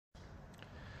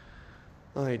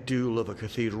I do love a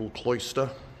cathedral cloister.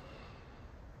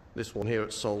 This one here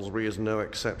at Salisbury is no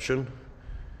exception.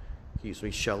 Keeps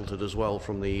me sheltered as well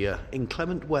from the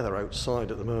inclement weather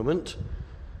outside at the moment.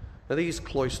 Now, these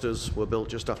cloisters were built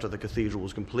just after the cathedral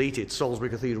was completed. Salisbury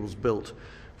Cathedral was built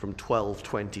from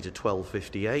 1220 to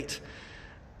 1258,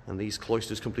 and these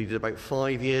cloisters completed about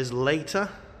 5 years later,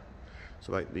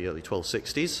 so about the early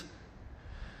 1260s.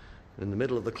 In the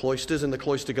middle of the cloisters, in the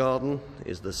cloister garden,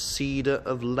 is the cedar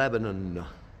of Lebanon.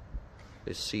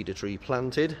 This cedar tree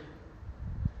planted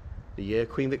the year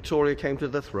Queen Victoria came to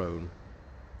the throne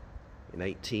in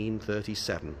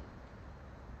 1837.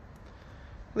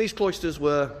 These cloisters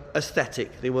were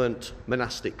aesthetic. They weren't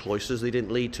monastic cloisters. They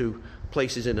didn't lead to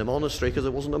places in a monastery because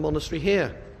there wasn't a monastery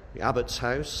here. The abbot's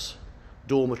house,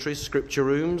 dormitories, scripture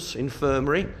rooms,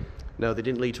 infirmary. No, they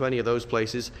didn't lead to any of those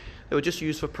places. They were just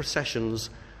used for processions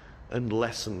and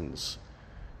lessons.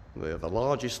 They are the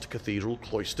largest cathedral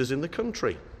cloisters in the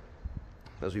country.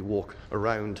 As we walk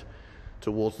around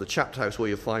towards the chapter house where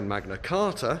you'll find Magna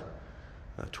Carta,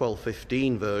 a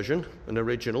 1215 version, an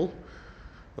original,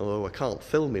 although I can't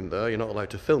film in there, you're not allowed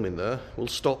to film in there, we'll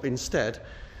stop instead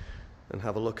and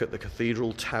have a look at the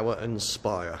cathedral tower and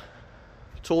spire.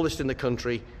 Tallest in the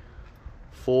country,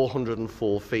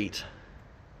 404 feet.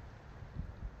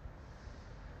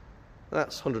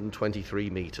 That's 123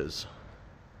 metres.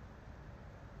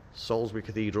 Salisbury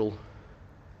Cathedral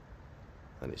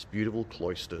and its beautiful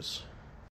cloisters.